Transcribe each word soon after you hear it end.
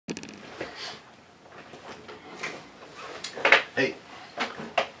Hey,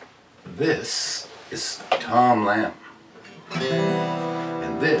 this is Tom Lamb,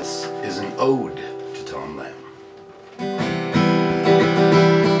 and this is an ode to Tom Lamb.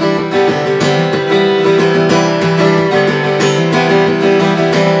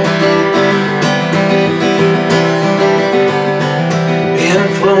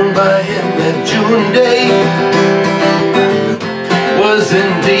 Being flown by him that June day was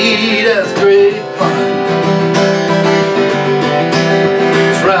indeed as great fun.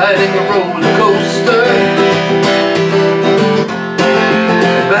 Riding a roller coaster,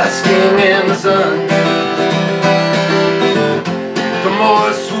 basking in the sun. The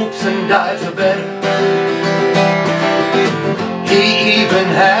more swoops and dives, the better. He even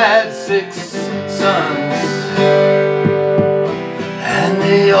had 6 sons, and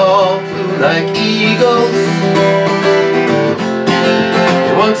they all flew like eagles.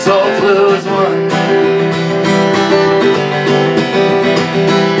 They once all flew as one.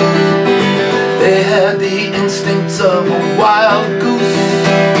 They had the instincts of a wild goose,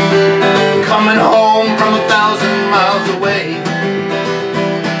 coming home from 1,000 miles away.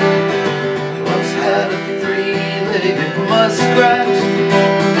 They once had a 3-legged muskrat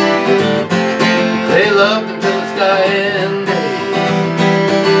they loved until his dying day.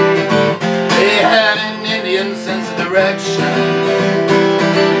 They had an Indian sense of direction.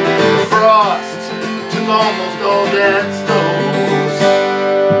 Frost took almost all Dad's toes.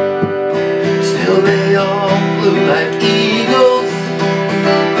 They all flew like eagles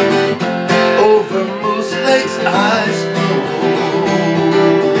over Moose Lake's ice floes.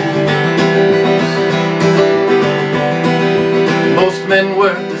 Most men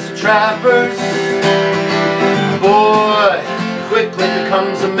worked as trappers. Boy quickly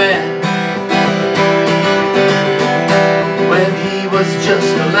becomes a man. When he was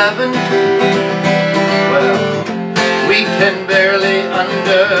just 11, well, we can barely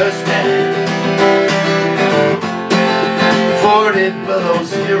understand. 40 below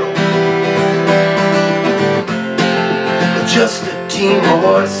zero, just a team of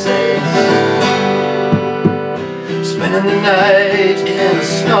horses, spending the night in a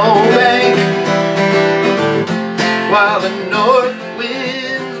snowbank while the north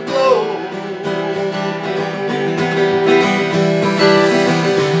winds blow.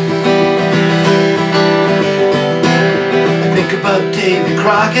 I think about Davy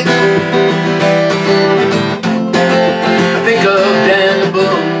Crockett, think of Dan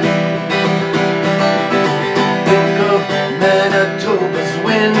Boone, think of Manitoba's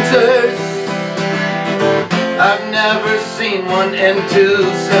winters. I've never seen one end too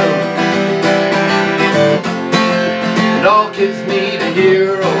soon. And all kids need a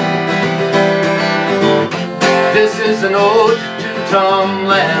hero. This is an ode to Tom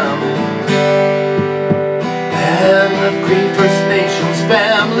Lamb and the Cree First Nations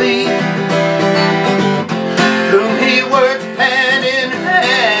family, whom he worked hand in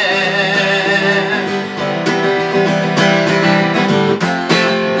hand.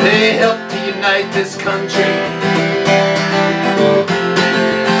 They helped to unite this country,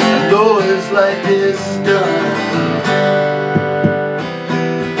 and though his life is done,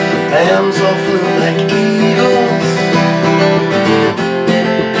 lambs all flew like eagles.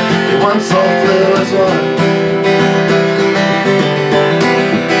 They once all flew as one.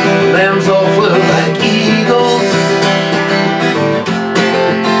 Lambs all flew like eagles.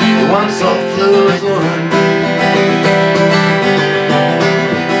 They once all flew as one.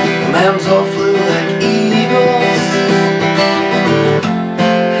 Lambs all flew like eagles,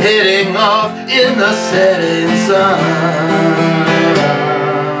 heading off in the setting sun.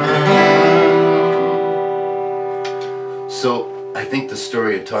 So I think the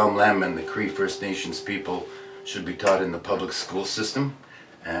story of Tom Lamb and the Cree First Nations people should be taught in the public school system.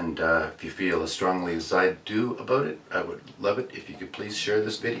 And if you feel as strongly as I do about it, I would love it if you could please share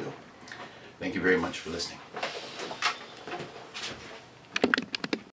this video. Thank you very much for listening.